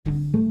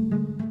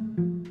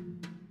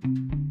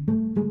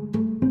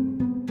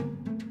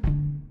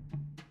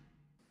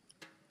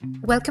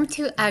Welcome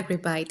to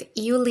Agribite,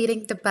 EU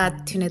leading the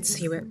path to net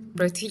zero,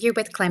 brought to you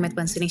by the Climate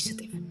Bonds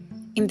Initiative.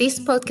 In this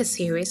podcast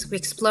series, we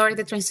explore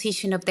the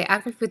transition of the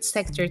agri-food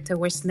sector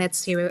towards net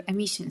zero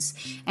emissions,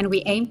 and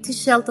we aim to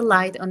shed the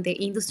light on the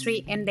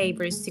industry and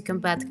labors to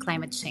combat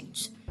climate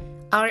change.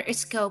 Our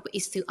scope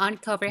is to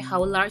uncover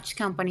how large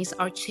companies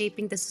are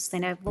shaping the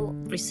sustainable,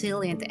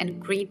 resilient, and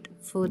green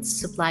food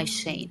supply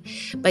chain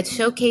by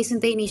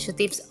showcasing the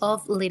initiatives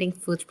of leading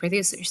food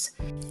producers.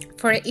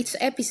 For each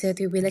episode,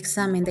 we will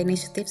examine the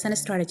initiatives and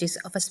strategies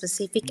of a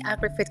specific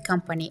agri-food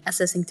company,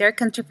 assessing their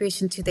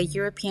contribution to the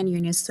European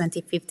Union's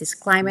 2050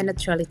 climate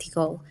neutrality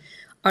goal.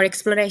 Our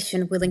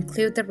exploration will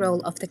include the role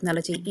of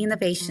technology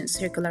innovation,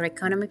 circular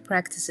economy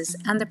practices,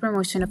 and the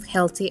promotion of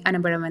healthy and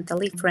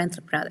environmentally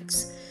friendly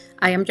products.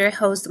 I am your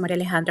host, Maria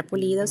Alejandra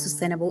Pulido,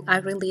 Sustainable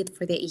Agri Lead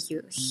for the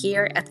EU,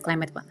 here at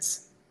Climate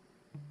Bonds.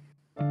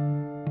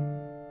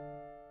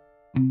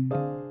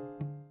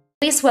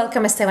 Please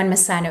welcome Esteban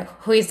Mezzano,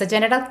 who is the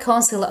General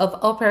Counsel of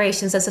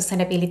Operations and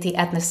Sustainability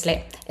at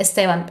Nestlé.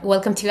 Esteban,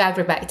 welcome to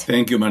Agribite.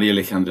 Thank you, Maria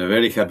Alejandra.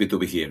 Very happy to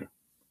be here.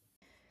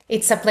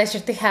 It's a pleasure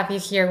to have you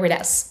here with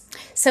us.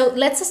 So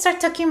let's start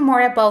talking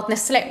more about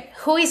Nestlé.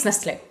 Who is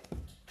Nestlé?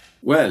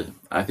 Well,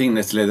 I think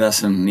Nestlé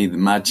doesn't need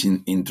much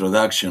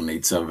introduction.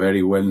 It's a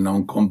very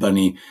well-known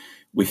company.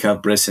 We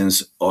have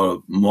presence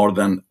of more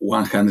than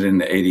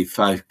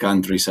 185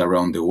 countries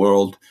around the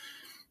world.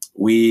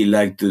 We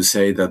like to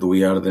say that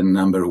we are the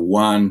number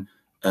one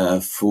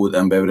food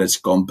and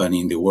beverage company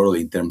in the world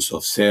in terms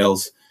of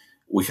sales.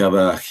 We have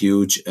a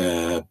huge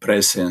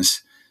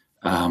presence.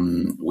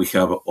 We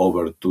have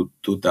over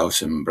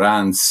 2,000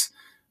 brands,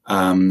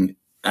 and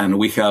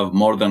we have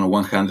more than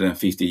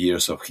 150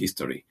 years of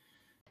history.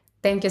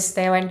 Thank you,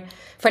 Esteban.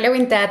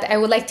 Following that, I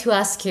would like to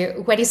ask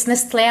you, what is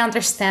Nestlé's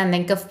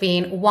understanding of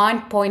being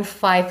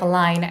 1.5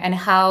 aligned, and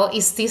how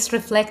is this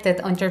reflected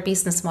on your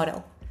business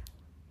model?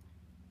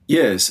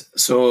 Yes,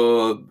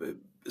 so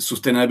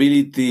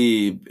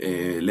sustainability,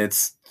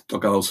 let's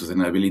talk about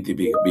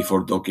sustainability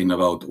before talking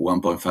about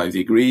 1.5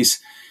 degrees.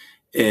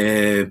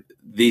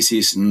 This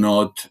is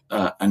not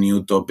a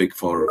new topic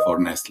for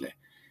Nestlé.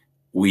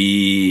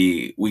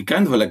 We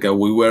kind of like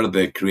we were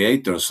the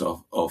creators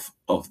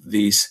of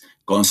this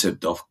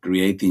concept of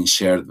creating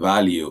shared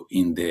value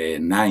in the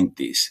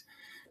 90s.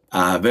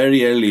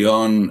 Very early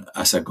on,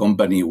 as a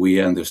company, we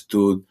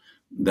understood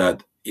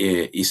that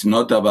it's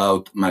not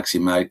about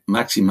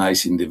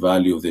maximizing the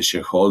value of the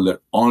shareholder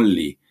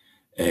only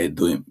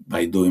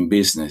by doing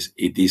business.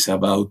 It is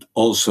about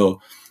also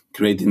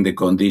creating the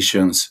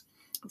conditions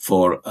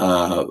for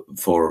our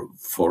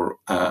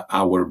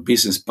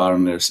business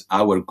partners,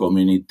 our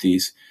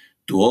communities,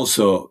 to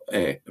also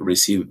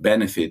receive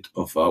benefit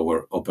of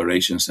our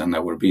operations and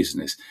our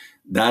business.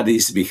 That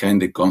is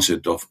behind the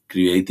concept of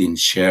creating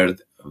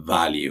shared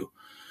value.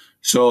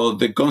 So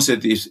the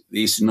concept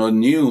is not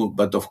new,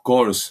 but of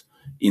course,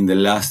 in the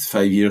last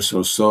 5 years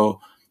or so,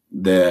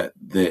 the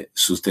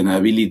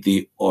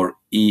sustainability, or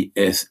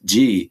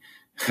ESG,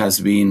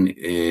 has been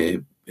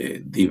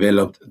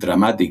developed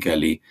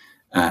dramatically,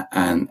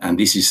 and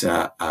this is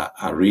a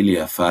really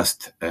a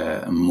fast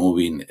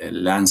moving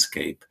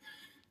landscape.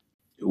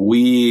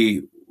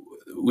 We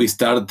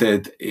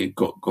started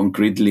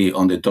concretely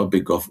on the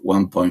topic of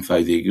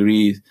 1.5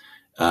 degrees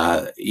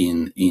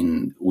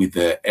with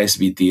the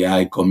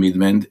SBTi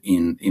commitment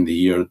in the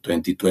year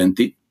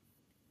 2020.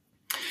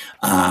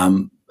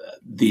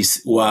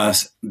 This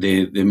was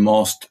the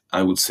most,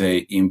 I would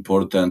say,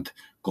 important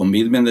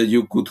commitment that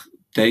you could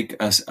take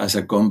as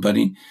a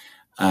company,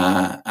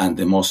 and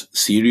the most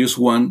serious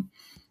one.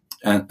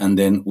 And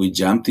then we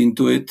jumped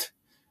into it.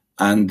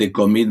 And the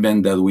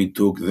commitment that we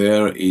took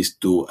there is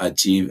to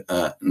achieve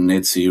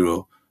net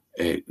zero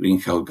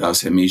greenhouse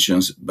gas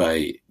emissions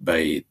by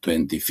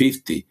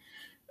 2050.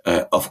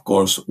 Of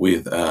course,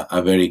 with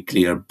a very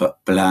clear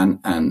plan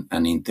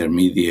and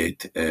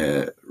intermediate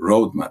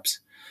roadmaps.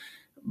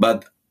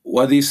 But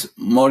what is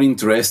more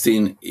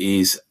interesting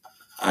is,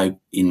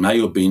 in my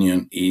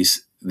opinion,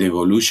 is the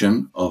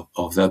evolution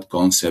of that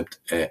concept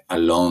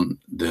along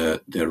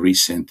the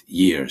recent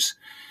years.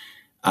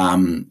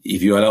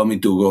 If you allow me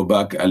to go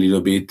back a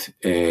little bit,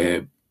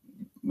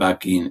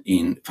 back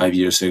in 5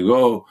 years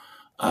ago,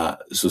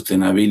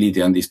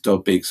 sustainability and these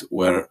topics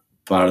were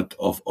part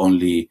of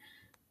only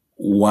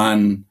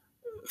one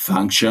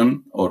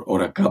function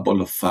or a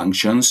couple of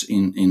functions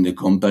in the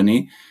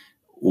company.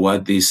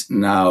 What is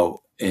now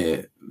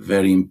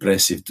very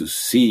impressive to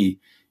see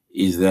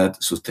is that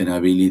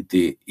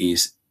sustainability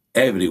is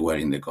everywhere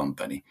in the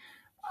company.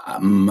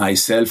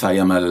 Myself, I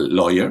am a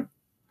lawyer.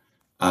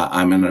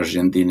 I'm an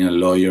Argentinian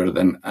lawyer,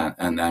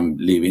 and I'm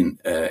living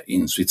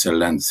in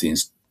Switzerland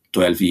since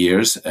 12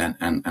 years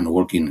and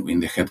working in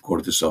the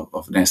headquarters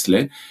of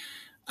Nestlé.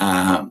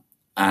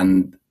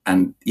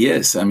 And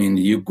yes, I mean,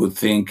 you could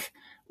think,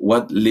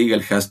 what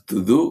legal has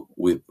to do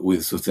with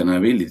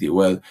sustainability?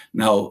 Well,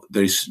 now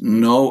there is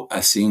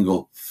a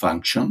single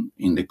function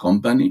in the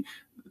company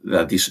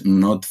that is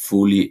not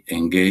fully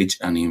engaged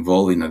and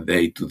involved in a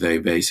day-to-day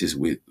basis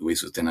with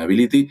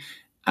sustainability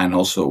and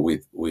also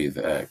with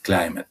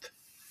climate.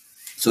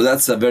 So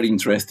that's a very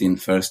interesting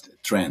first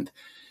trend.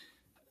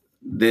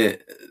 The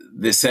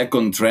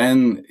second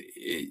trend,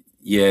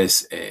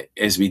 yes,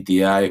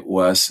 SBTI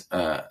was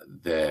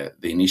the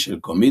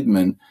initial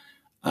commitment,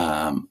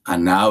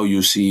 and now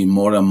you see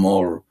more and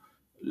more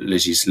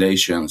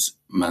legislations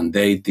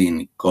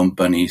mandating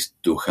companies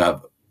to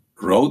have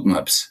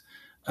roadmaps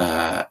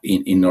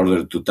in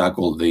order to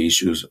tackle the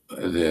issues,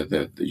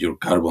 your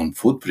carbon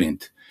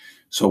footprint.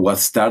 So what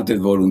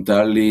started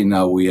voluntarily,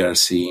 now we are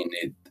seeing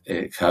it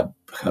have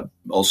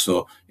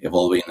also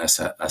evolving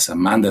as a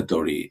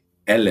mandatory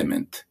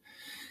element.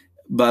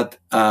 But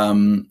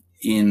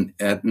in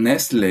at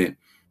Nestle,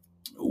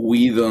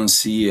 we don't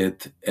see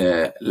it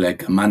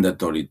like a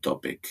mandatory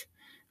topic.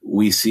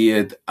 We see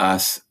it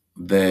as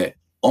the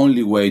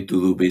only way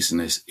to do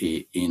business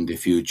in the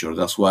future.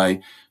 That's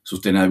why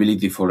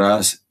sustainability for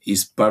us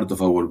is part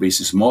of our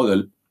business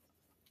model.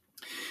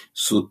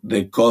 So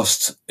the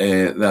costs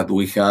that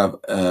we have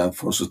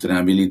for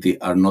sustainability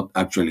are not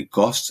actually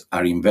costs,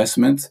 are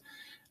investments,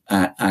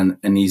 and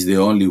is the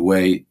only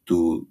way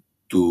to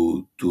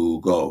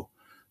go.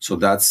 So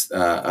that's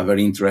a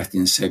very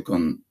interesting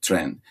second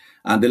trend.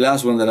 And the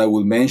last one that I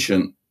will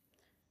mention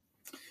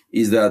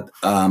is that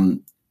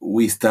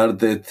we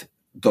started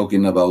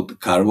talking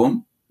about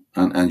carbon,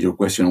 and your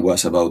question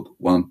was about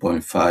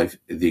 1.5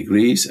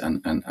 degrees,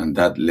 and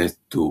that led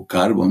to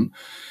carbon.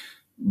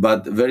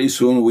 But very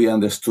soon we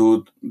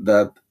understood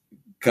that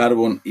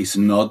carbon is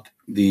not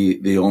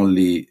the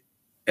only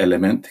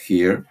element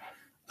here.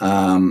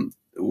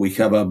 We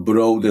have a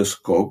broader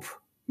scope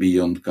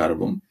beyond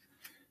carbon.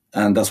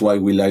 And that's why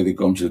we like the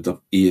concept of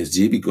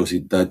ESG, because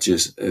it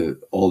touches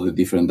all the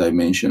different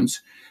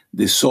dimensions.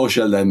 The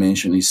social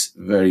dimension is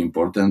very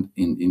important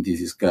in this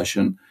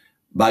discussion: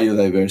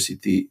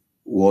 biodiversity,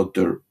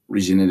 water,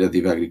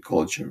 regenerative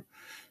agriculture.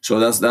 So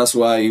that's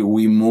why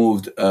we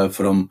moved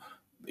from,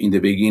 in the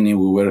beginning,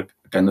 we were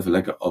kind of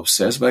like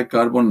obsessed by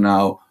carbon.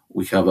 Now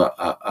we have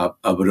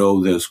a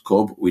broader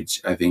scope,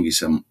 which I think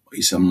is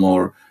a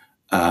more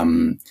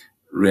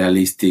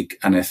realistic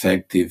and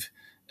effective,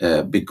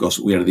 because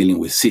we are dealing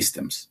with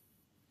systems.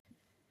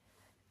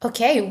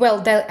 Okay,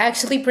 well, that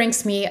actually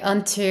brings me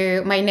on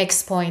to my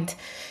next point.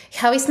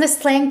 How is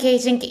Nestlé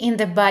engaging in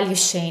the value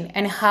chain,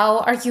 and how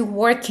are you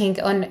working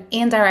on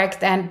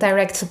indirect and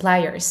direct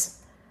suppliers?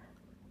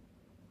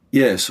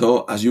 Yeah,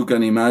 so as you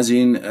can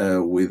imagine,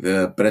 with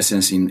a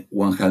presence in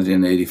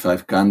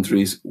 185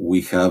 countries,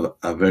 we have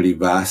a very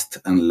vast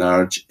and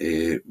large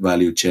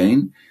value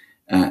chain,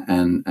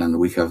 and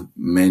we have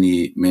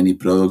many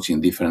products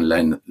in different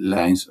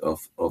lines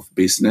of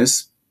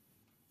business.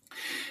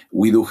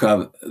 We do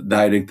have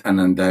direct and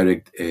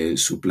indirect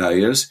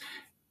suppliers.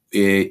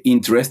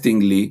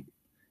 Interestingly,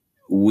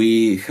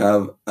 we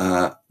have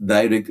a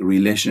direct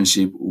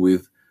relationship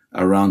with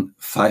around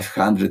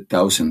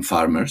 500,000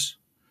 farmers,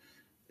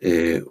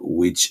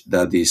 which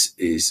that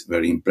is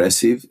very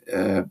impressive,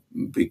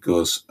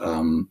 because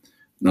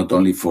not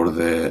only for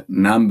the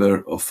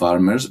number of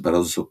farmers, but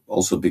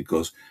also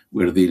because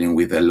we're dealing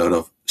with a lot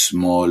of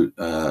small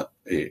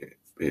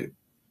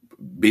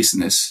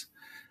business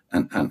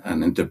and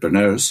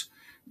entrepreneurs.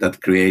 That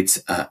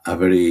creates a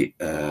very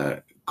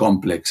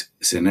complex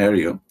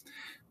scenario.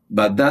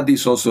 But that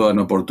is also an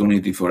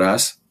opportunity for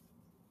us,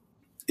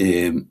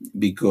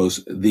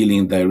 because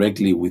dealing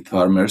directly with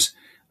farmers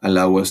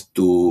allow us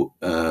to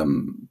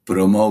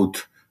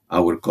promote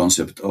our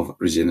concept of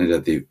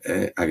regenerative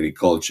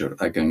agriculture.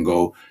 I can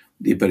go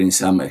deeper in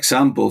some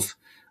examples,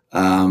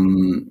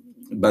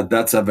 but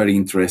that's a very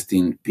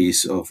interesting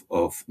piece of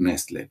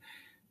Nestle.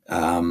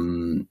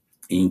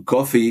 In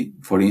coffee,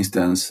 for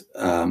instance,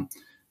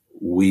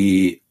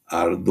 we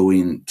are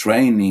doing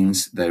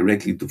trainings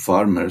directly to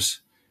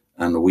farmers,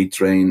 and we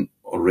train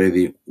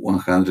already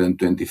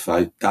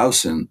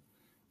 125,000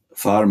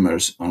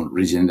 farmers on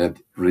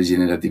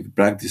regenerative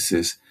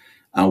practices.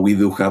 And we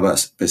do have a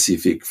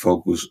specific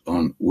focus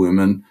on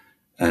women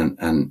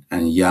and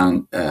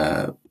young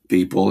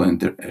people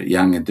and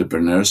young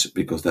entrepreneurs,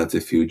 because that's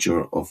the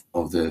future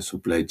of the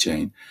supply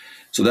chain.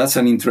 So that's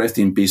an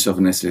interesting piece of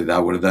Nestle,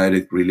 our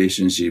direct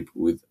relationship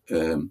with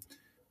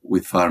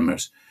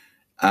farmers.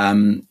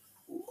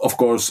 Of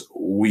course,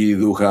 we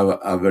do have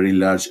a very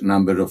large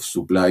number of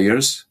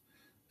suppliers,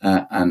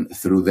 and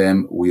through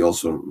them we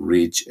also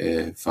reach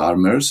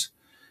farmers.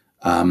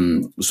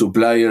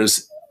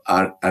 Suppliers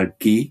are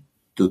key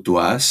to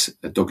us,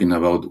 talking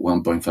about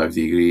 1.5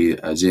 degree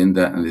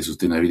agenda and the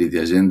sustainability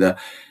agenda.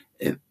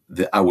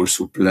 Our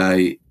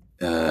supply,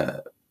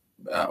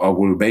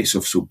 our base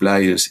of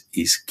suppliers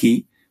is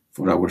key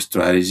for our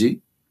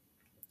strategy.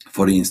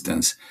 For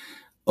instance,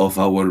 of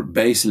our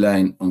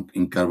baseline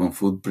in carbon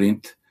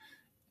footprint,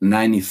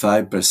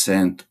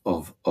 95%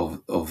 of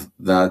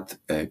that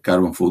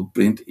carbon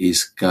footprint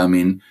is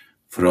coming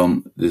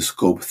from the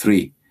scope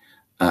 3,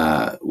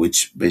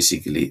 which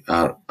basically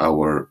are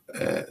our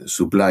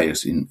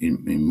suppliers in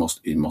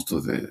most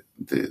of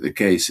the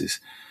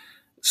cases.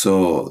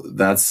 So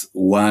that's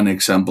one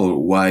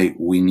example why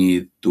we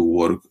need to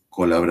work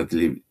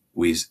collaboratively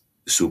with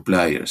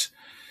suppliers.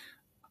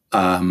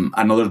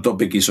 Another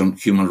topic is on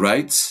human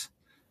rights,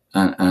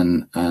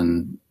 and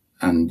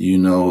you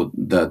know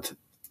that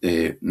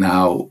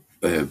now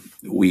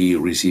we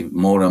receive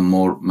more and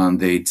more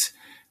mandates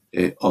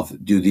of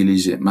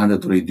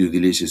mandatory due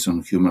diligence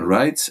on human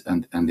rights,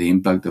 and the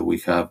impact that we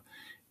have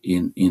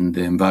in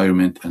the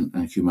environment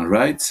and human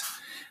rights,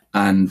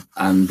 and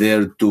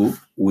there too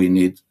we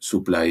need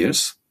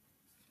suppliers,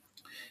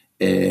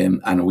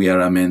 and we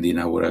are amending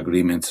our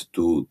agreements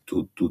to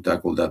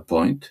tackle that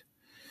point.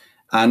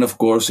 And of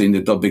course, in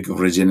the topic of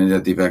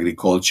regenerative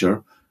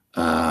agriculture,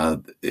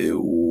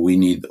 we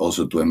need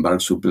also to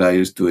embark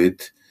suppliers to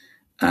it.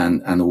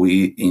 And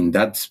we, in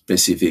that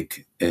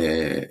specific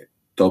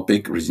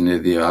topic,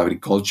 regenerative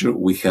agriculture,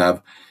 we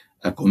have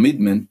a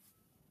commitment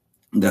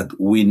that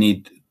we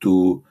need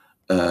to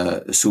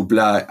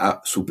supply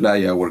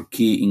our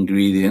key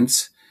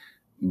ingredients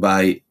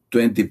by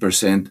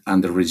 20%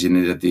 under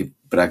regenerative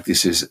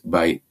practices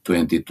by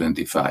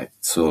 2025.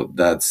 So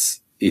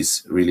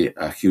is really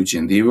a huge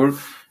endeavor,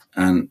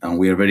 and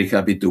we are very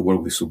happy to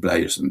work with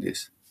suppliers on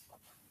this.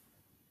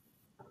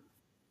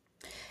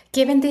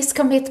 Given this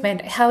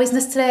commitment, how is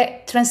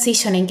Nestlé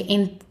transitioning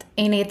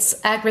in its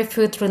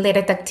agri-food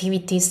related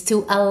activities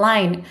to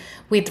align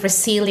with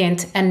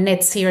resilient and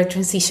net zero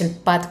transition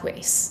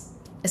pathways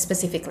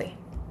specifically?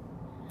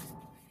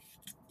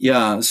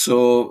 Yeah,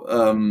 so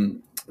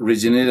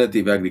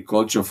regenerative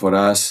agriculture for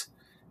us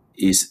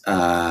is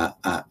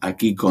a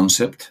key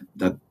concept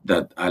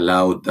that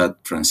allowed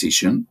that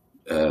transition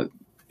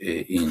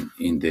in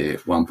the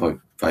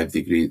 1.5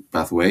 degree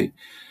pathway.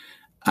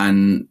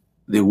 And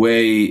the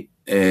way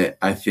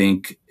I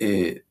think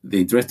the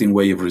interesting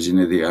way of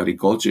regenerative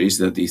agriculture is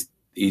that it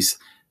is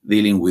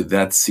dealing with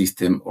that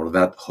system or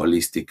that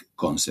holistic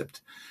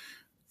concept.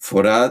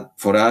 For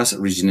us,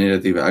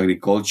 regenerative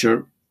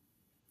agriculture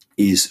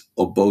is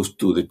opposed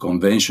to the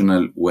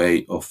conventional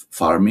way of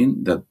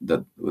farming that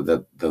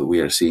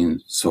we are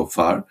seeing so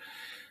far.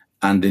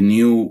 And the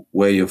new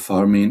way of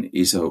farming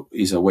is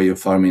a way of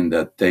farming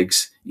that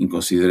takes in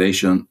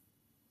consideration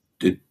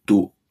the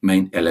two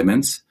main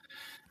elements.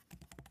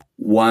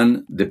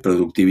 One, the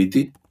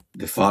productivity,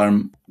 the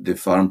farm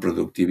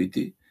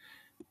productivity,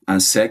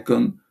 and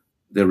second,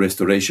 the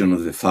restoration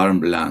of the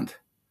farmland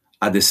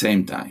at the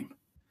same time.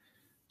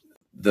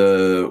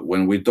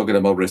 When we're talking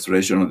about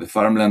restoration of the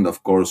farmland,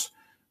 of course,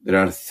 there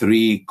are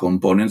three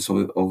components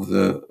of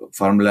the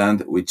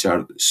farmland, which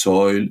are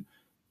soil,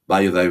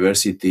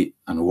 biodiversity,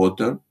 and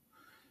water.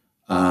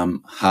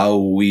 How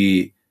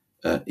we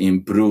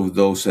improve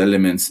those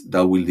elements,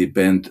 that will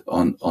depend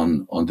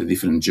on the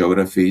different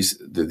geographies,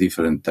 the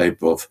different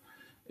type of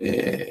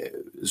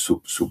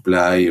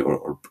supply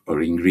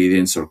or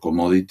ingredients or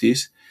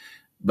commodities.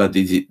 But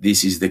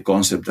this is the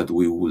concept that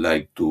we would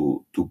like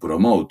to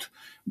promote.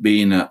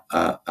 Being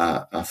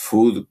a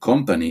food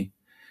company,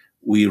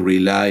 we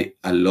rely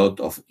a lot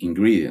of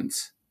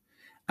ingredients,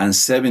 and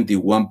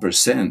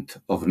 71%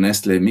 of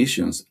Nestlé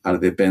emissions are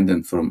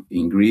dependent from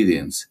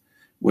ingredients,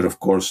 where of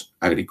course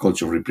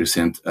agriculture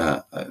represents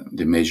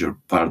the major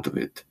part of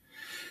it.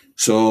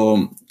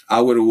 So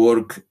our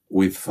work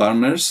with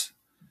farmers,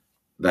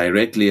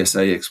 directly as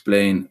I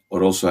explained,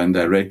 or also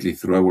indirectly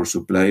through our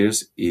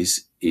suppliers,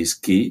 is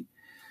key.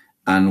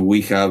 And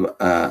we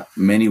have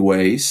many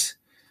ways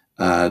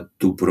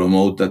to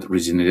promote that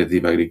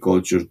regenerative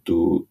agriculture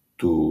to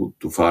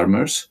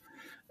farmers.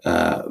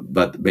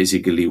 But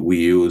basically, we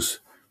use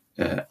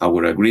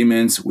our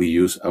agreements, we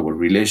use our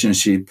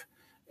relationship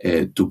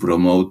to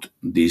promote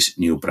this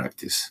new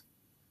practice.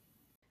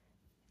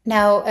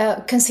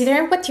 Now,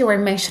 considering what you were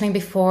mentioning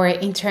before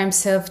in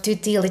terms of due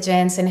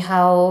diligence and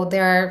how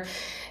there are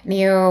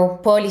new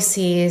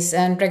policies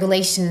and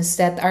regulations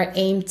that are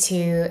aimed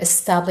to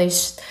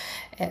establish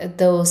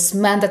those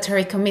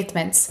mandatory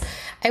commitments,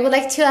 I would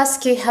like to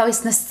ask you, how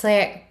is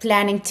Nestlé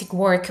planning to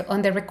work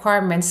on the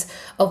requirements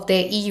of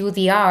the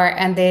EUDR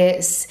and the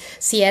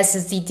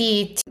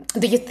CSSDD?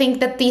 Do you think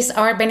that these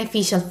are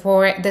beneficial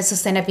for the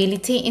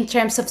sustainability in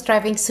terms of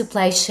driving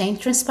supply chain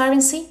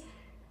transparency?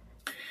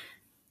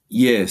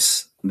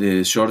 Yes,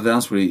 the short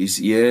answer is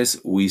yes.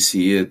 We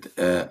see it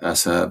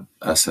as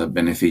a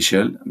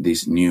beneficial,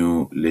 this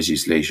new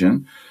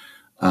legislation,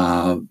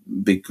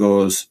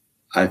 because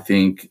I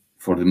think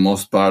for the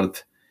most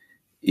part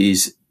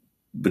is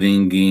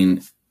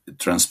bringing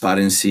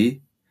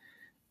transparency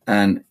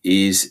and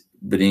is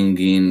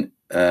bringing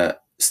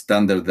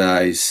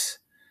standardized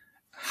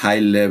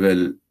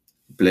high-level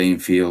playing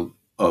field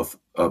of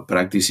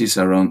practices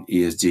around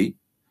ESG.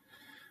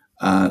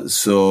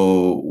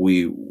 So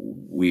we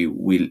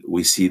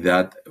see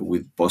that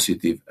with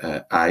positive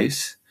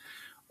eyes.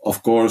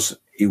 Of course,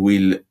 it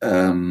will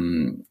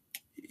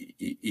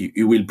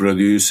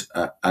produce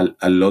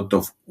a lot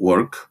of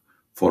work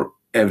for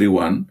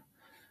everyone,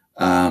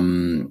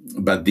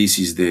 but this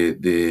is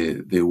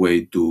the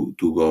way to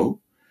go.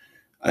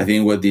 I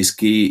think what is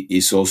key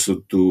is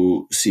also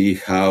to see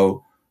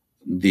how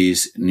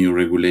this new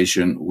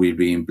regulation will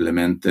be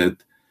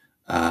implemented,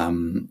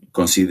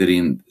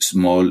 considering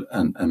small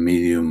and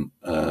medium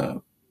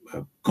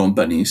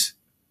companies,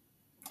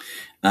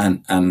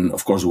 And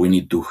of course we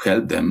need to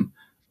help them,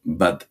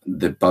 but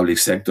the public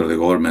sector, the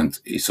government,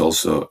 is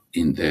also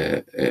in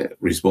the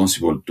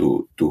responsible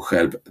to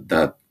help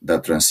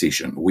that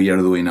transition. We are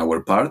doing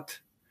our part,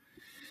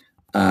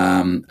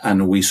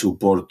 and we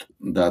support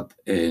that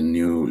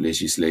new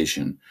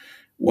legislation.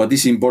 What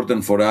is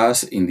important for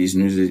us in this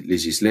new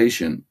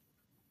legislation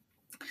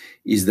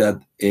is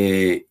that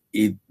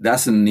it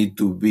doesn't need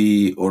to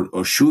be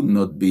or should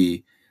not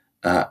be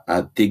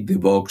a tick the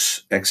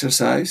box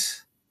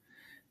exercise.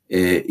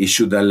 It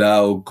should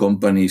allow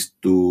companies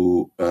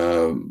to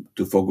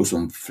focus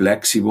on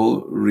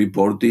flexible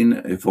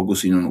reporting,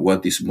 focusing on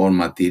what is more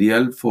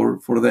material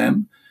for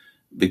them,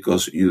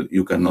 because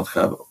you cannot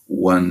have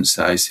one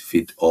size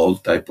fit all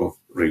type of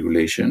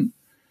regulation.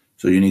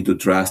 So you need to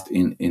trust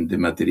in the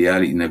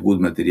material, in a good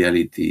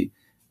materiality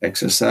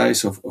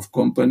exercise of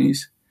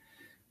companies.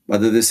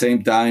 But at the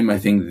same time, I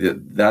think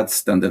that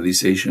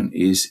standardization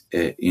is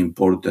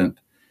important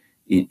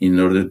in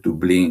order to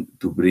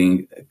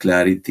bring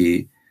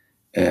clarity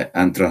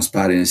and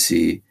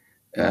transparency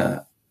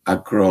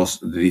across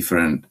the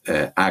different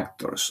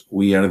actors.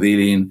 We are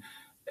dealing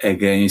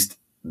against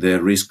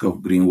the risk of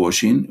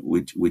greenwashing,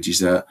 which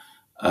is a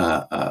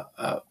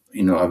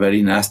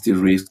very nasty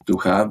risk to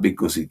have,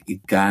 because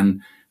it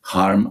can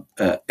harm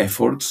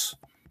efforts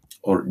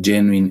or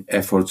genuine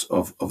efforts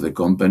of the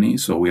company.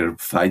 So we are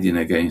fighting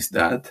against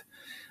that.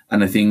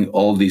 And I think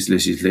all these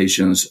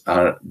legislations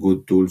are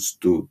good tools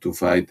to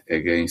fight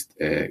against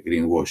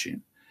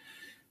greenwashing.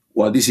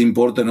 What is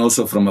important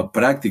also from a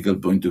practical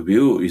point of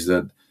view is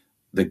that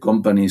the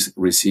companies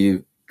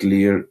receive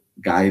clear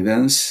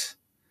guidance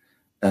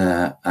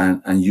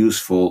and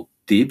useful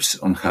tips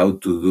on how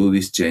to do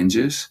these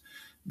changes,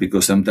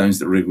 because sometimes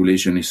the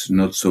regulation is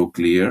not so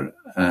clear,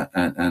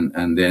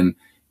 and then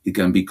it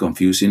can be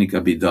confusing, it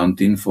can be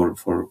daunting for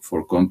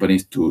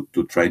companies to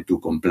try to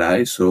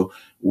comply. So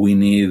we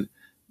need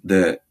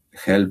the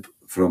help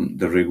from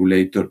the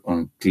regulator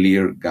on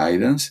clear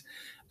guidance,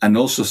 and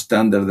also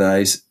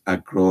standardize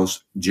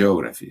across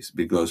geographies,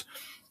 because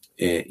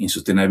in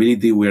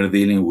sustainability we are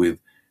dealing with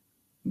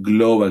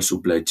global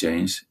supply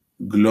chains,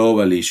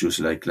 global issues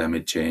like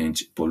climate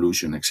change,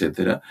 pollution,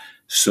 etc.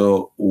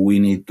 So we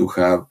need to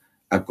have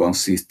a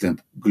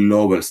consistent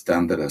global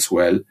standard as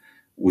well,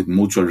 with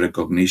mutual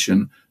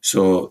recognition.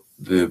 So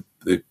the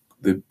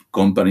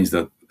companies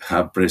that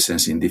have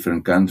presence in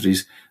different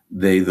countries,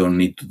 they don't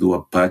need to do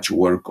a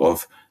patchwork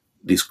of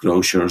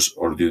disclosures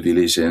or due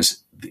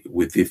diligence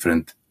with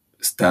different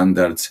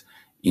standards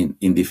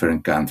in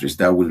different countries.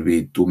 That will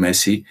be too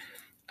messy,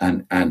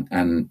 and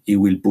it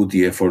will put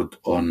the effort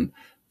on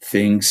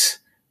things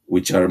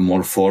which are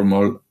more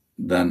formal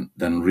than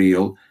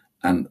real,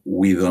 and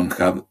we don't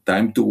have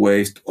time to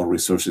waste or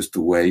resources to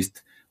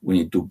waste. We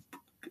need to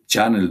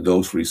channel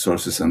those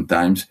resources and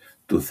times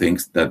to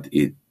things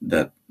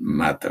that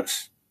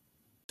matters.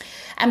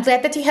 I'm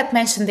glad that you had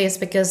mentioned this,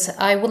 because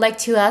I would like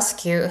to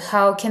ask you,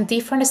 how can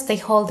different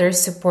stakeholders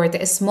support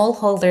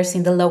smallholders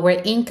in the lower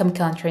income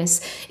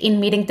countries in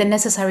meeting the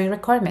necessary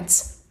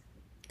requirements?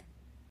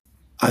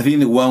 I think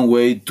the one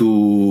way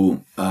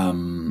to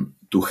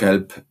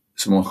help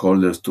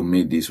smallholders to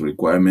meet these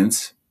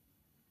requirements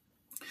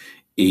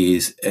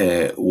is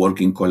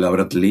working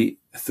collaboratively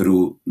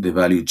through the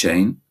value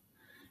chain,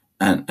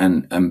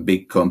 and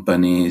big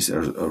companies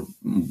or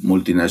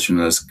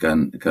multinationals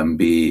can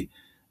be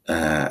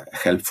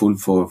helpful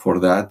for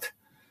that.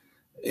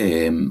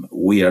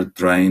 We are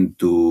trying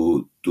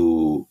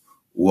to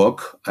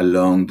walk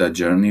along that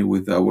journey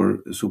with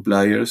our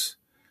suppliers,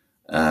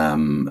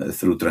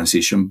 through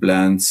transition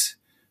plans,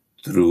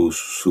 through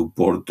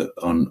support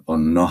on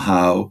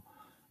know-how,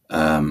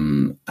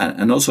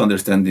 and also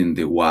understanding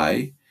the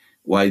why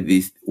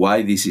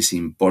this is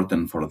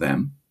important for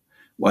them,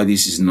 why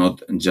this is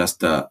not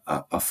just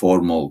a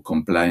formal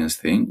compliance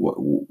thing,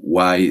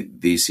 why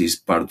this is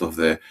part of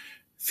the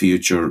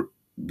future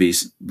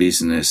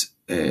business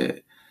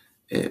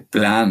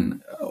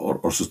plan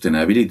or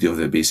sustainability of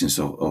the business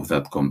of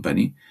that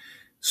company.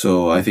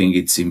 So I think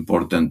it's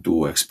important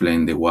to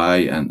explain the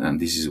why, and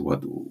this is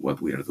what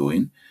we are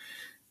doing.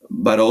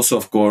 But also,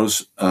 of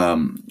course,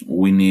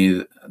 we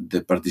need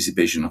the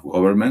participation of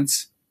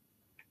governments,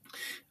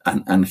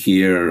 and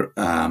here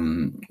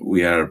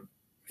we are,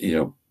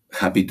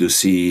 happy to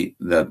see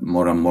that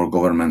more and more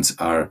governments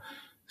are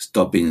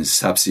stopping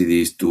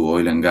subsidies to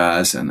oil and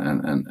gas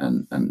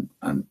and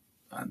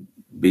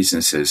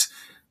businesses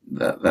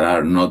that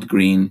are not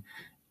green,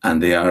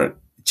 and they are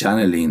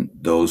channeling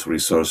those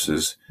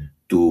resources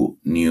to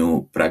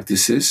new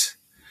practices.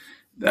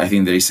 I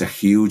think there is a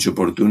huge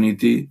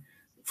opportunity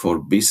for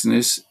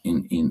business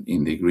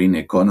in the green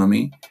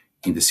economy,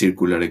 in the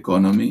circular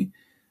economy,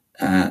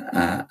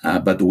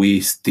 but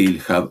we still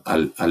have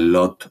a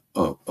lot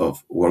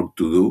of work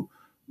to do,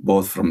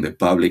 both from the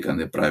public and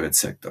the private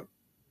sector.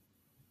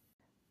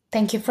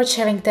 Thank you for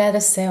sharing that,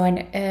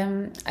 Esteban.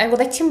 I would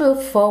like to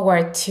move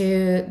forward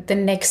to the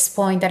next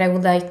point that I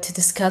would like to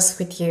discuss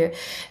with you,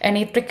 and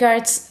it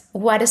regards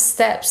what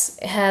steps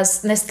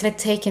has Nestle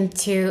taken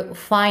to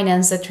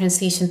finance the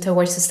transition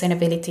towards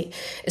sustainability,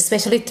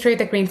 especially through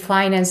the green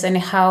finance, and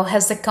how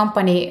has the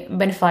company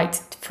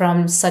benefited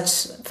from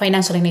such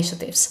financial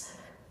initiatives?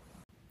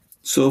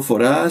 So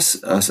for us,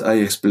 as I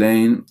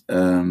explained,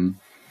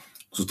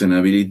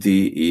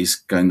 sustainability is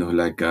kind of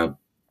like a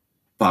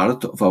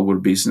part of our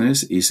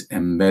business, is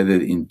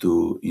embedded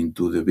into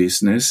the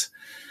business.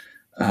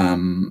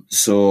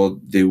 So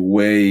the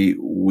way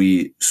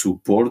we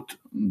support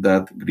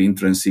that green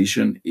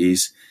transition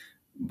is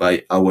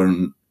by our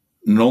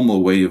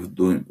normal way of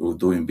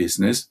doing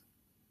business.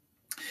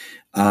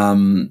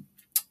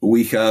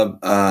 We have,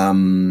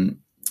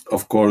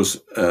 of course,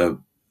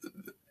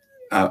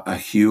 a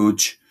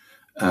huge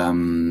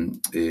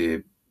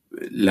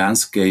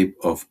landscape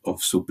of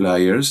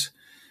suppliers,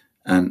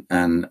 and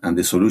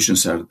the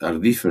solutions are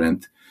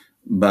different.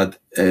 But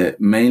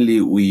mainly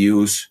we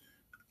use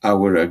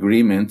our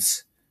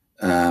agreements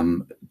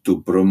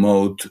to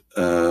promote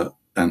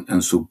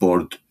and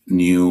support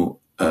new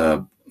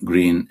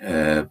green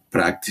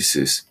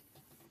practices.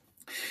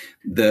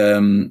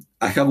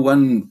 I have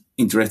one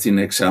interesting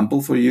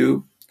example for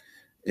you.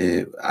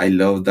 I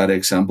love that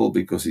example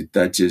because it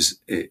touches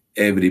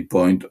every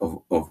point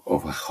of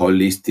the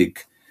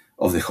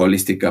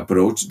holistic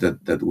approach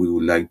that we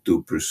would like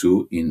to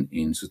pursue in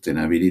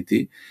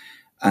sustainability.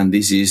 And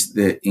this is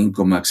the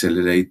Income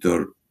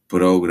Accelerator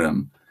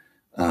program,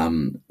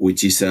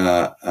 which is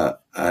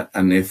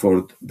an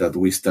effort that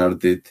we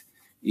started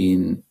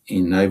in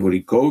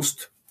Ivory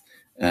Coast,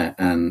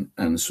 and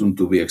soon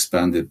to be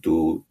expanded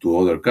to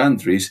other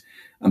countries.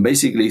 And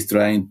basically, it's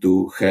trying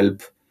to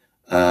help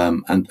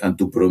and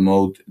to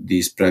promote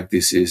these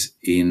practices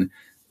in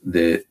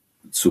the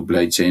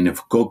supply chain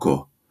of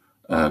cocoa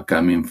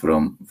coming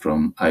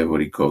from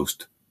Ivory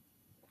Coast.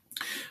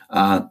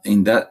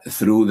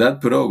 Through that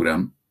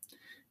program,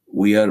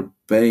 we are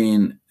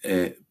paying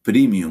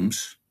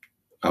premiums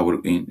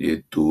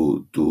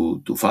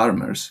to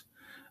farmers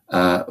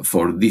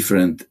for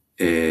different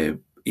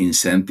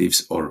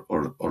incentives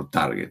or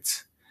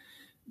targets.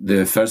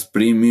 The first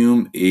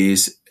premium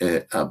is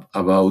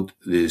about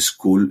the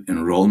school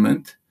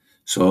enrollment.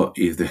 So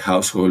if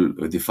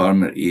the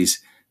farmer is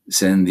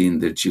sending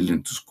their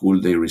children to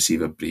school, they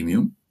receive a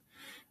premium.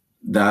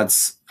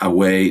 That's a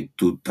way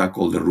to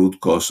tackle the root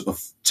cause of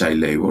child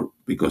labor,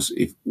 because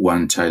if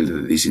one child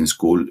that is in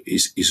school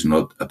is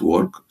not at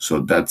work, so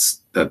that's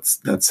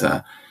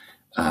the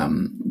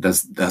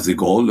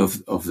goal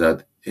of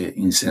that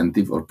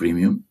incentive or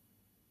premium.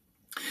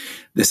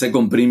 The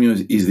second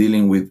premium is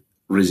dealing with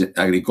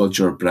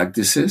agricultural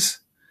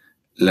practices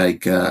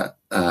like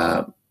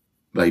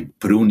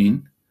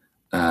pruning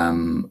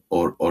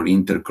or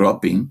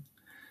intercropping,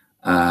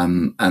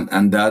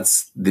 and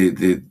that's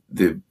the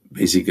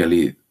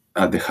basically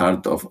at the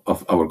heart of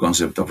our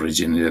concept of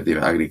regenerative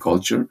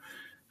agriculture,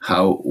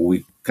 how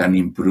we can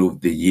improve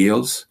the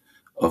yields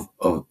of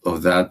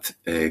that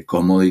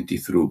commodity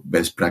through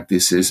best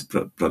practices,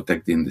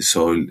 protecting the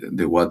soil,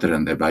 the water,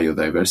 and the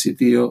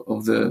biodiversity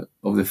of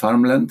the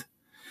farmland.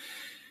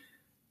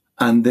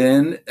 And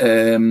then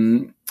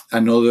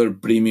another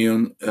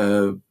premium,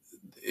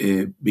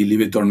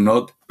 believe it or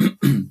not,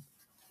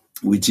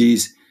 which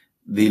is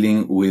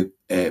dealing with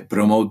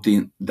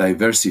promoting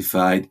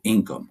diversified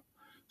income.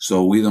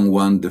 So we don't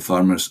want the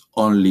farmers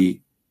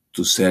only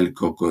to sell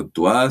cocoa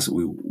to us.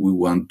 We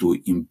want to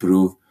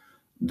improve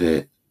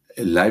the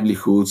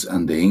livelihoods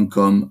and the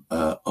income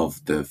of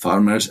the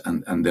farmers,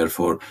 and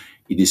therefore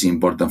it is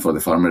important for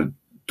the farmer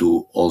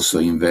to also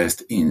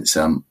invest in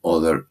some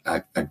other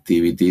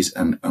activities,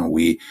 and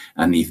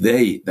if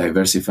they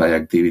diversify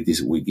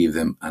activities, we give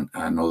them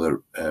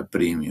another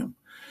premium.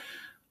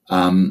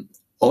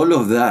 All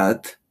of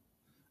that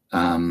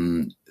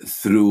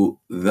through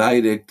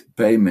direct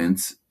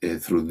payments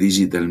through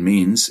digital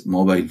means,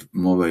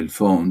 mobile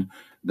phone,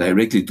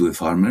 directly to the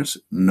farmers,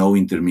 no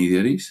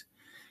intermediaries.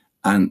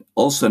 And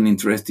also an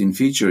interesting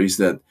feature is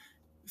that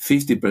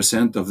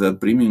 50% of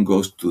that premium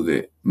goes to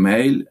the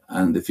male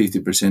and the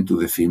 50% to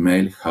the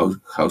female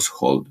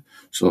household.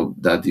 So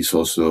that is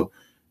also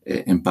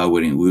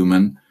empowering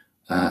women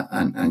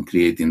and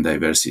creating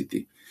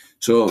diversity.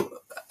 So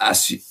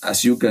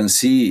as you can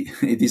see,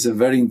 it is a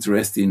very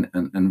interesting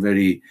and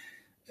very,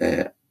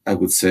 I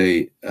would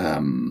say,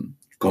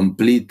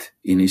 complete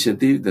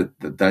initiative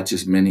that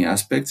touches many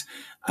aspects.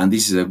 And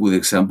this is a good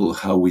example of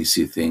how we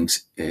see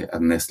things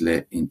at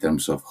Nestlé in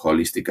terms of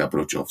holistic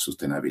approach of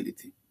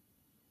sustainability.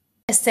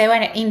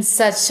 Esteban, in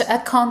such a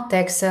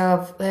context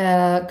of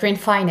green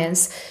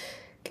finance,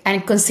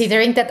 and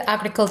considering that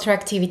agriculture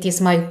activities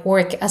might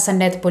work as a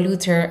net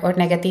polluter or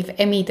negative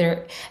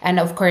emitter, and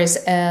of course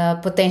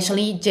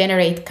potentially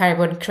generate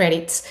carbon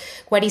credits,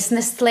 what is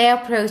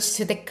Nestlé's approach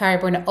to the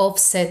carbon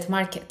offset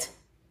market?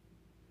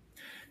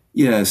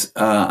 Yes,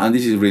 and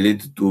this is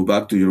related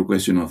back to your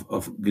question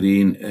of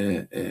green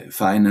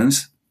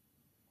finance.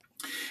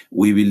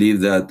 We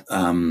believe that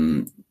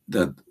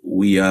that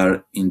we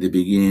are in the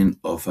beginning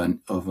of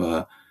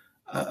a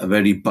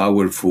very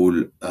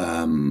powerful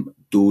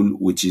tool,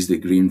 which is the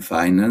green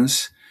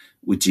finance,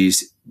 which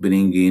is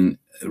bringing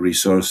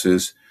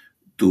resources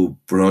to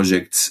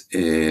projects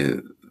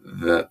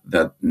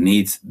that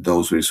need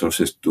those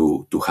resources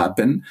to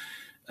happen.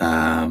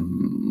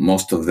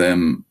 Most of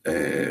them,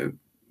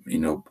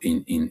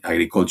 in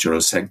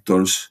agricultural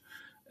sectors,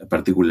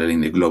 particularly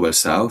in the global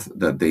south,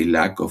 that they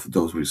lack of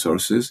those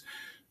resources.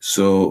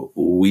 So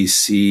we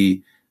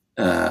see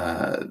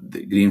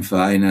the green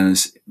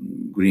finance,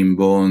 green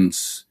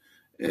bonds,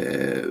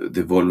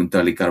 the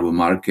voluntary carbon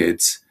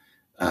markets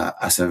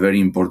as a very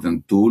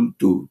important tool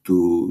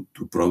to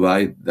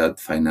provide that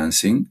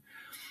financing.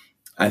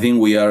 I think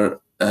we are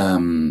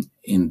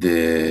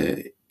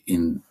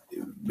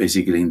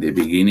basically in the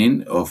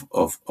beginning of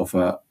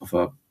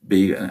a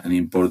big and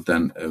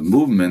important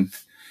movement.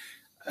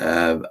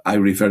 I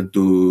referred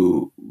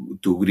to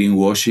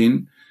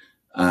greenwashing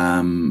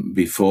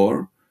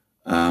before.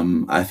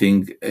 I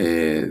think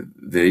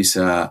there is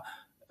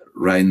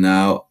right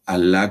now a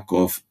lack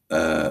of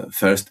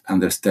first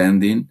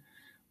understanding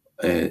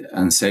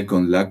and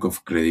second lack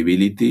of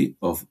credibility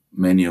of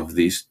many of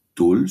these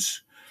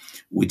tools,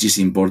 which is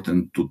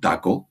important to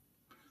tackle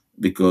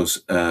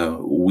because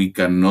we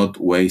cannot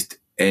waste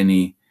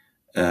any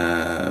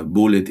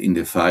bullet in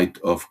the fight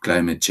of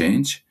climate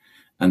change.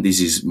 And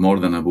this is more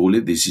than a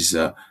bullet. This is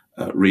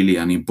really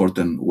an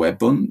important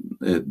weapon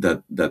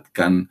that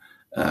can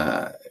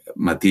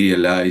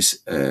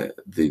materialize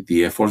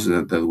the efforts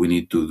that we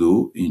need to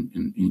do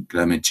in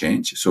climate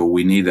change. So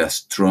we need a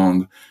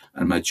strong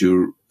and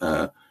mature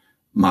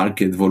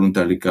market,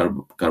 voluntary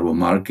carbon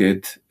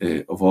market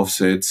of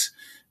offsets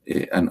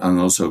and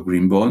also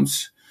green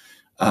bonds.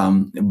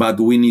 But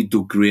we need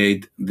to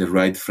create the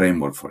right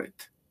framework for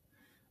it.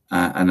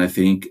 And I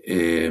think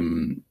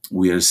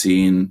we are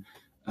seeing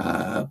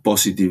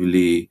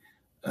positively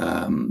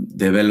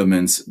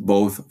developments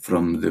both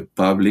from the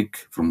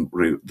public, from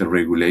the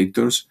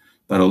regulators,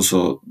 but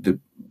also the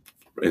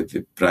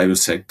private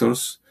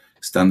sectors,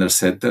 standard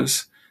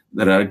setters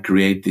that are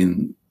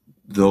creating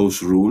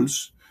those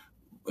rules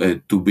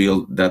to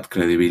build that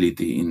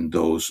credibility in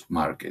those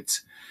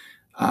markets.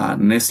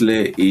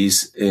 Nestlé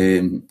is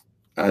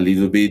a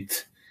little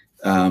bit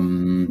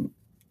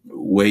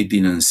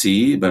waiting and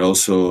see, but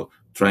also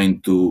trying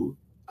to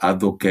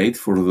advocate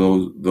for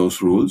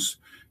those rules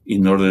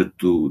in order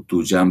to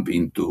jump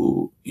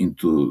into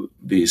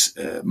this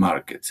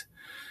market.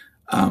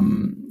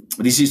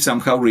 This is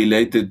somehow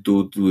related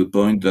to the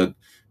point that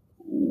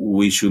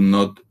we should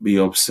not be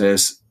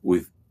obsessed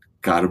with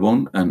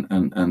carbon,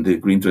 and the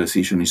green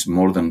transition is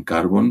more than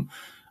carbon.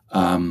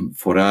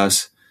 For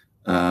us,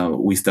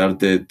 we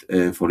started,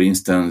 for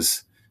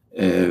instance,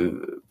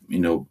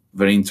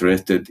 very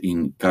interested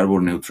in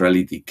carbon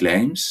neutrality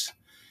claims.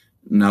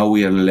 Now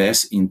we are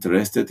less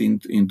interested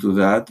into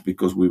that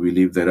because we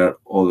believe there are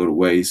other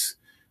ways,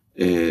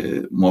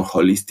 more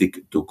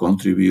holistic, to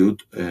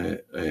contribute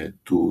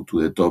to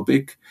the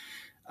topic.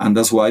 And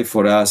that's why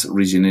for us,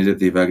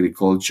 regenerative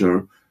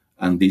agriculture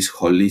and this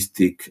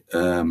holistic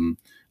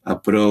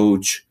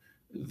approach,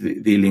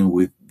 dealing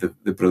with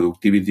the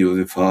productivity of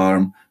the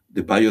farm,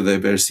 the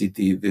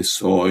biodiversity, the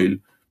soil,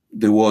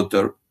 the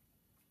water,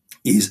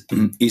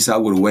 is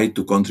our way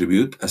to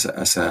contribute as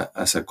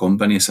a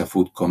company, as a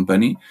food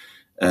company,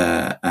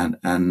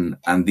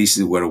 and this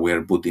is where we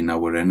are putting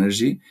our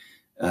energy.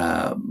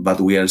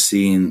 But we are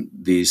seeing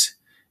this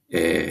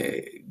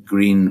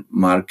green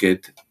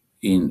market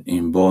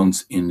in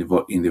bonds, in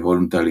the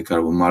voluntary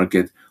carbon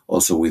market,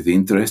 also with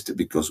interest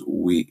because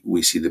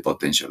we see the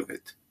potential of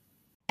it.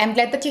 I'm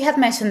glad that you had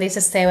mentioned this,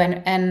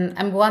 Esteban, and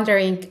I'm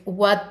wondering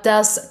what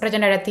does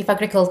regenerative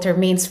agriculture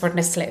means for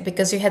Nestlé,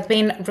 because you have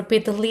been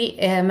repeatedly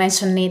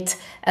mentioning it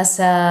as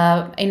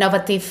an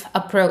innovative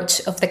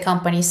approach of the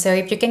company. So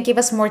if you can give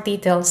us more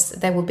details,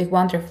 that would be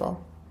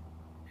wonderful.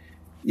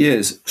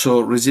 Yes,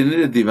 so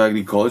regenerative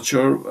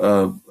agriculture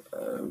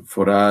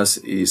for us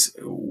is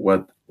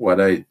what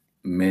I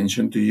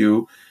mentioned to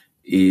you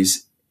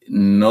is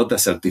not a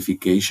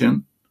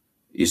certification.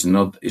 It's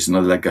not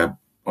like a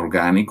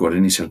organic or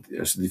any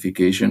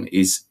certification.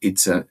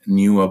 It's a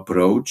new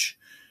approach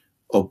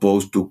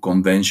opposed to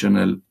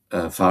conventional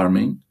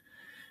farming,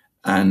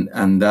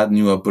 and that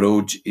new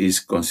approach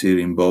is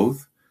considering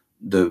both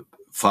the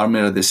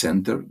farmer at the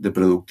center, the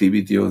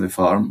productivity of the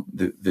farm,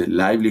 the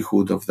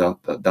livelihood of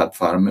that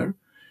farmer,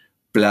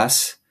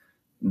 plus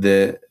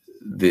the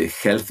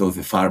health of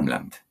the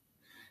farmland,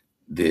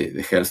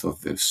 the health of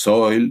the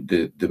soil,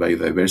 the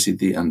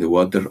biodiversity, and the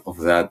water of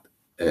that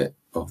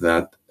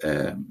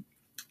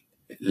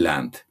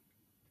land.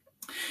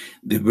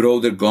 The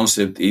broader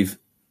concept is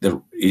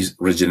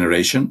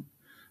regeneration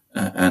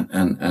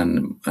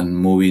and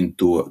moving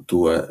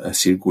to a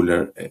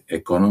circular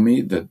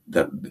economy.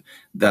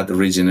 That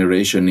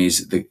regeneration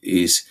is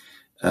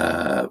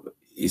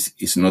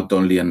not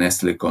only a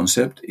Nestle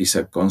concept; it's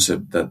a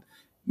concept that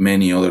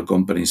many other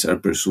companies are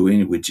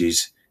pursuing, which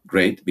is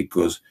great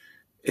because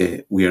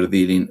we are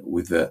dealing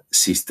with a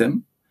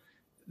system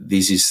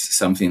this is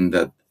something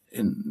that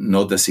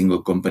not a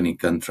single company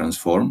can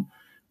transform.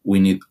 We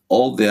need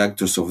all the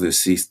actors of the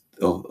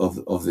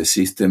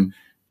system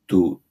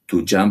to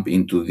jump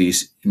into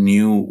this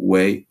new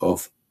way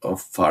of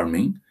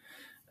farming,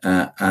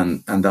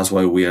 and that's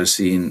why we are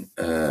seeing.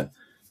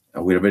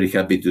 We are very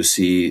happy to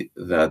see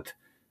that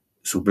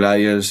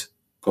suppliers,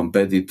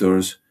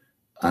 competitors,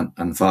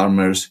 and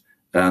farmers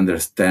are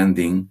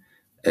understanding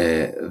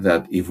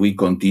that if we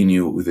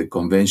continue with the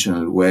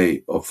conventional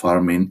way of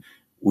farming,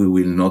 we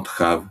will not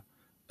have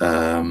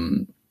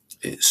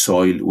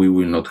soil, we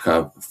will not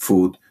have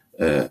food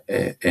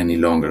any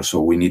longer.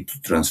 So we need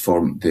to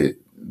transform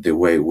the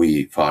way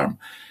we farm.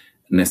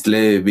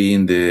 Nestlé,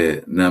 being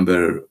the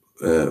number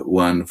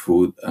one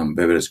food and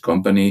beverage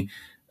company,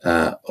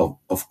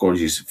 of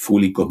course, is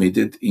fully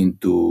committed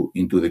into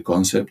the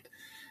concept.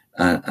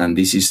 And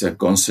this is a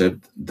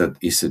concept that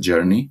is a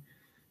journey.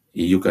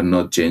 You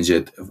cannot change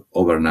it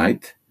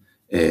overnight.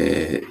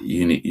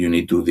 You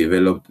need to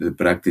develop the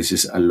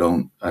practices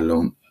along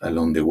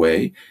the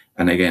way.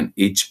 And again,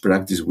 each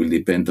practice will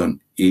depend on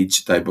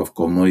each type of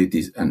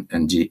commodities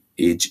and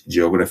each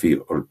geography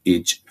or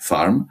each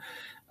farm.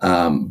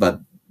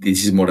 But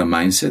this is more a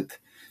mindset.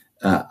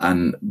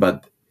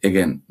 But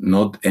again,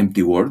 not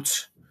empty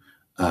words,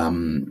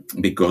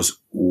 because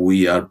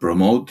we are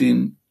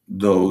promoting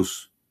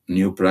those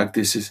new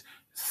practices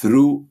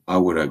through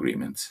our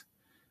agreements.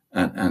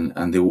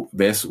 And the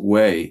best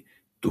way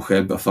to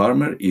help a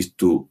farmer is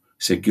to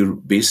secure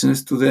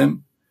business to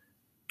them,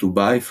 to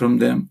buy from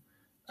them,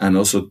 and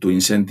also to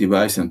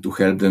incentivize and to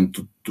help them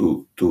to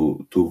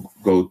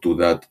go to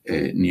that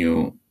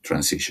new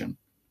transition.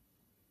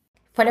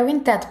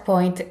 Following that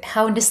point,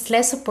 how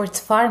Nestlé supports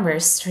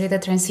farmers through the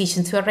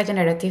transition to a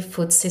regenerative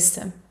food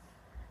system.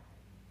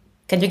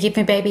 Can you give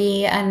me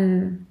maybe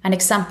an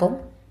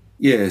example?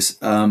 Yes,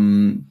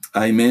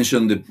 I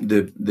mentioned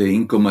the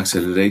Income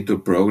Accelerator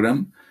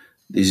program.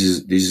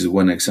 This is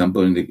one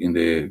example in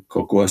the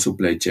cocoa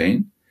supply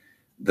chain,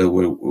 that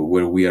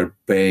where we are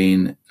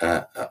paying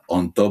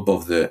on top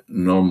of the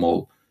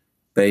normal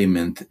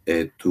payment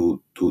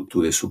to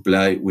the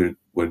supply.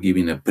 We're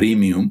giving a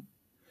premium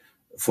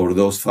for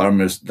those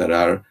farmers that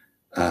are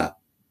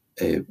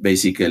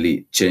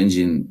basically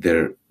changing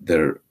their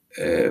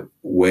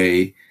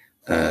way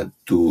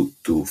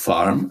to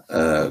farm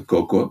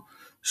cocoa.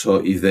 So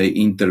if they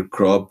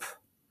intercrop,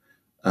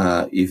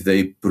 if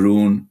they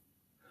prune,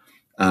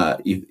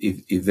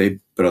 if they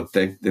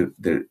protect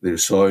their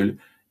soil,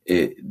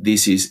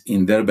 this is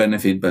in their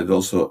benefit, but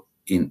also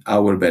in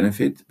our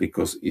benefit,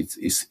 because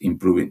it's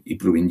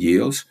improving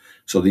yields.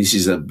 So this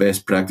is a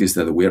best practice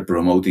that we are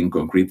promoting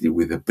concretely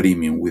with a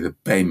premium, with a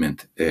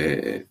payment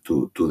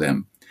to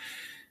them.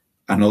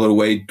 Another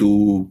way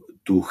to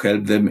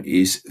help them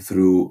is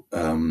through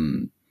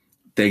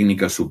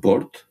technical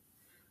support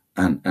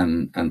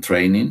and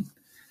training.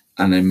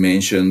 And I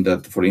mentioned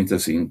that, for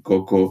instance, in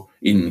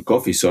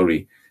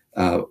coffee,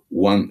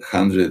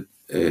 100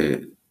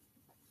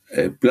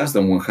 plus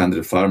than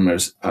 100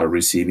 farmers are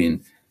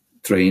receiving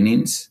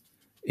trainings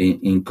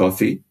in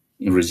coffee,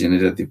 in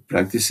regenerative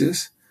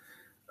practices.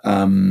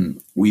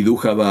 We do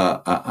have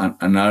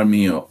an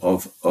army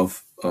of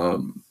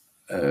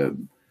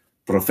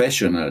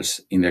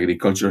professionals in the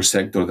agriculture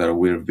sector that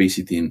we're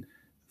visiting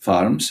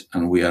farms,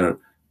 and we are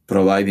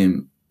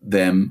providing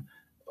them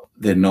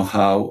the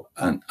know-how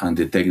and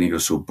the technical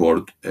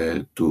support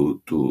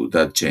to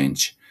that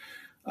change.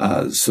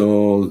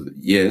 So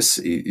yes,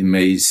 it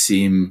may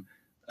seem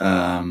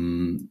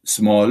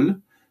small,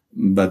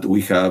 but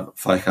we have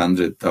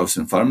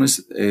 500,000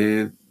 farmers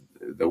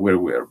where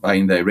we are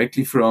buying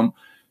directly from.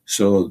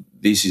 So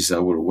this is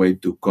our way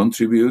to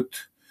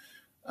contribute,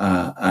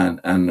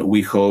 and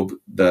we hope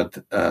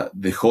that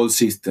the whole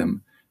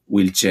system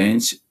will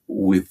change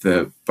with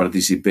the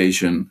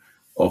participation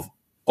of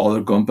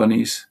other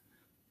companies,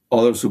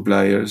 other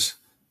suppliers,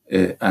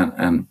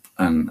 and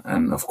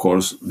of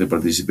course the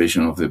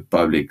participation of the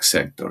public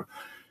sector.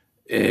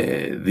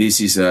 This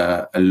is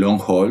a long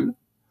haul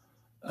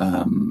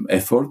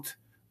effort,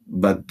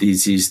 but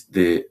this is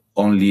the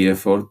only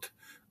effort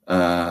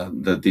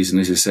that is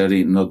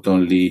necessary, not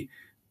only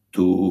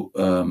to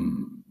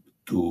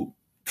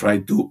try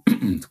to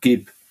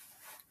keep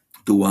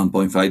to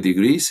 1.5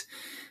 degrees,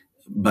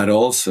 but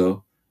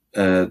also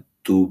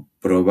to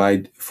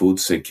provide food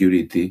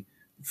security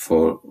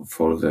for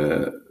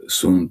the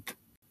soon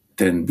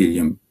 10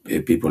 billion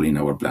people in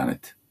our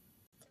planet.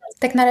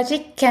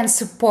 Technology can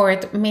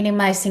support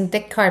minimizing the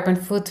carbon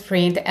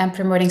footprint and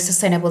promoting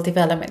sustainable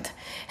development.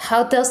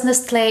 How does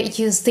Nestlé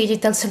use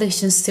digital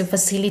solutions to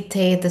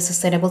facilitate the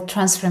sustainable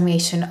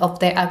transformation of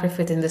the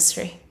agri-food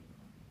industry?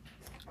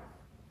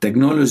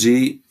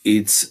 Technology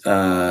is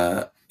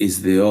the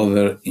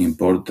other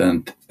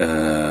important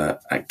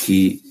a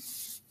key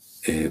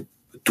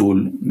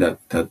tool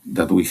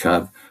that we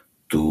have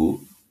to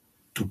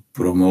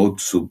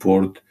promote,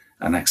 support,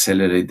 and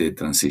accelerate the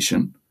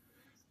transition.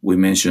 We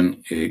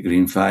mentioned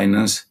green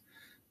finance.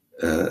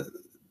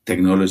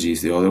 Technology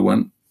is the other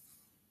one.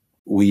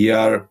 We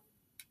are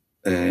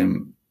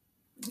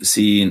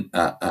seeing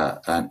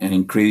an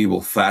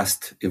incredible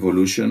fast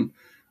evolution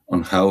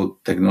on how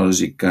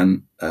technology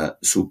can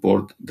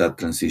support that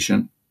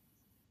transition.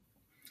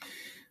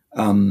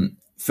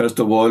 First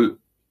of all,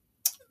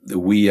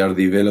 we are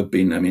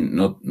developing, I mean,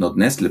 not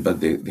Nestlé, but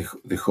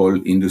the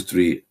whole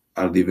industry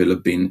are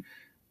developing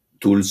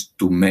tools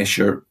to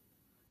measure,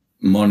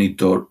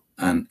 monitor,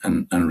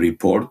 and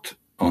report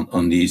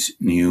on these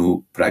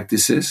new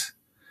practices.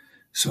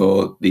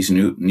 So these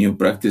new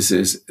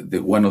practices,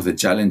 one of the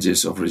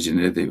challenges of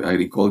regenerative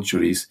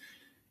agriculture is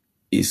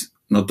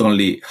not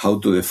only how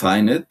to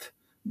define it,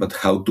 but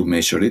how to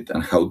measure it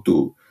and how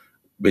to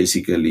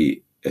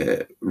basically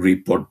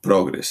report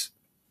progress.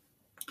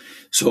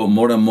 So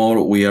more and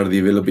more we are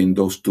developing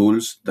those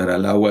tools that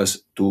allow us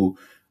to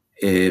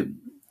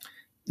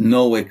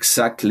know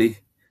exactly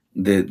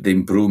the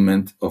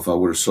improvement of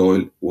our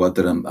soil,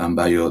 water, and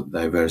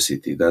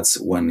biodiversity. That's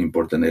one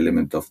important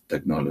element of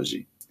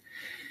technology.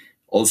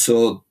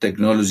 Also,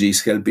 technology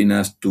is helping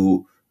us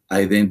to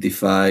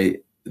identify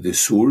the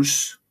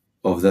source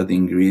of that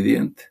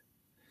ingredient,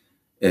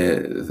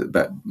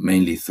 but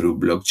mainly through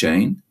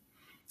blockchain.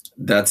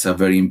 That's a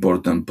very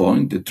important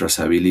point, the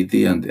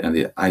traceability and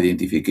the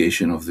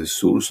identification of the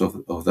source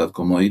of that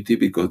commodity,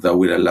 because that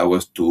will allow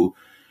us to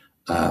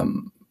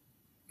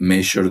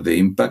measure the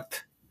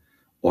impact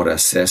or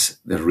assess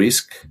the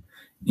risk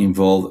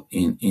involved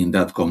in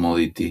that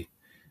commodity,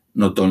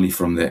 not only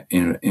from the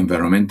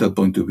environmental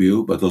point of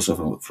view, but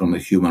also from the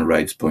human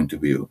rights point of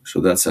view. So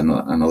that's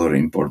another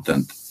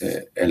important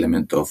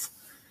element of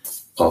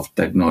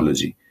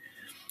technology.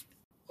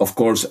 Of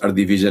course,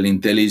 artificial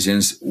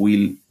intelligence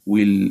will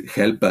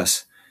help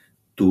us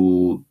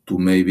to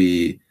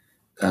maybe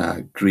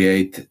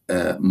create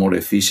more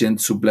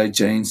efficient supply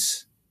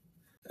chains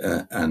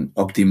and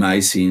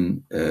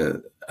optimizing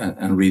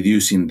and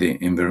reducing the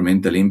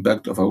environmental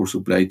impact of our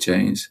supply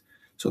chains.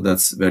 So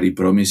that's very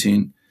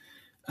promising.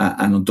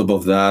 And on top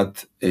of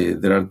that,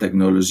 there are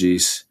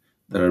technologies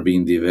that are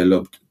being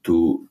developed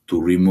to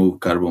remove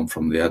carbon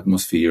from the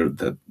atmosphere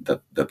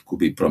that could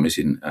be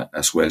promising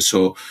as well.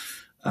 So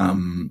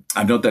I'm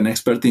not an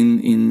expert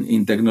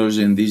in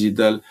technology and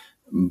digital,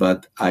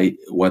 but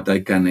what I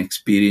can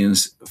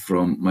experience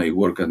from my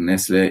work at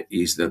Nestlé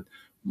is that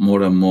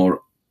more and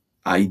more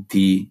IT,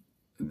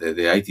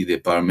 the IT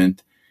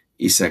department,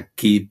 is a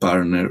key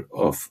partner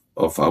of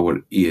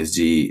our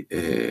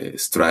ESG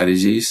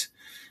strategies.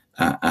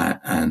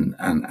 And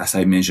as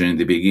I mentioned in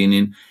the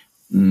beginning,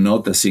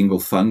 not a single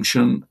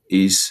function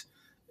is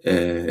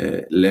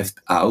left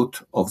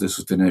out of the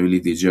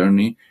sustainability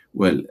journey.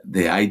 Well,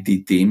 the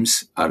IT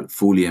teams are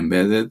fully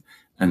embedded,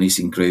 and it's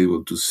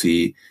incredible to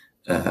see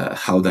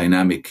how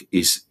dynamic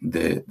is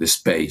the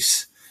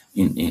space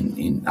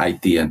in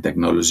IT and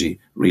technology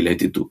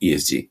related to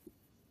ESG.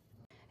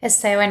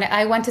 Esteban,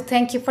 I want to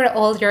thank you for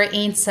all your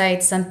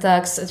insights and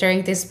talks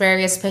during this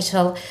very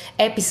special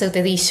episode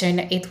edition.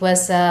 It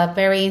was a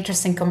very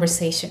interesting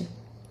conversation.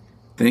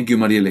 Thank you,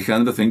 Maria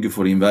Alejandra. Thank you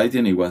for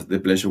inviting. The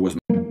pleasure was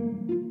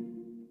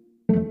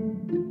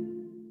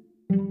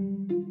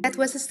That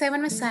was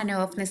Esteban Mezzano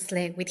of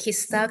Nestlé with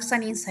his thoughts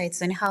and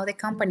insights on how the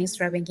company is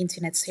driving into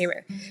net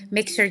zero.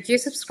 Make sure you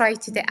subscribe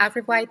to the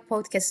Agribite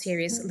podcast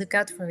series, look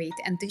out for it,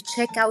 and do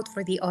check out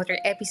for the other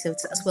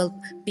episodes as well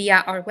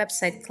via our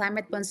website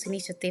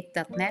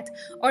climatebondsinitiative.net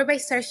or by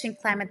searching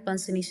Climate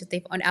Bonds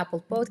Initiative on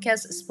Apple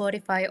Podcasts,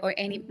 Spotify, or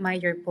any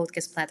major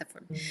podcast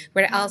platform.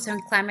 We're also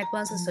on Climate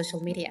Bonds on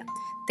social media.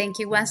 Thank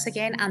you once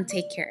again and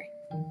take care.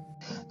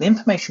 The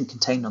information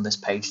contained on this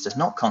page does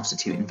not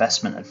constitute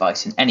investment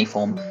advice in any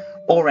form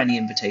or any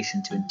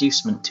invitation to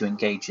inducement to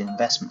engage in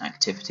investment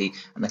activity,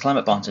 and the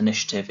Climate Bonds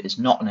Initiative is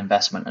not an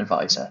investment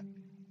advisor.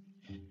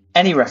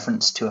 Any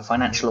reference to a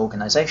financial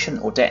organisation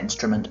or debt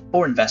instrument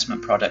or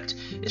investment product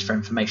is for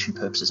information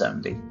purposes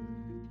only.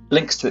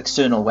 Links to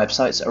external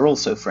websites are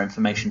also for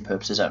information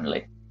purposes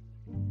only.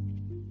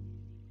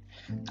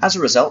 As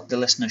a result, the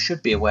listener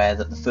should be aware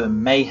that the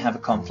firm may have a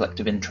conflict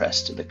of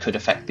interest that could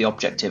affect the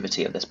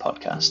objectivity of this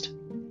podcast.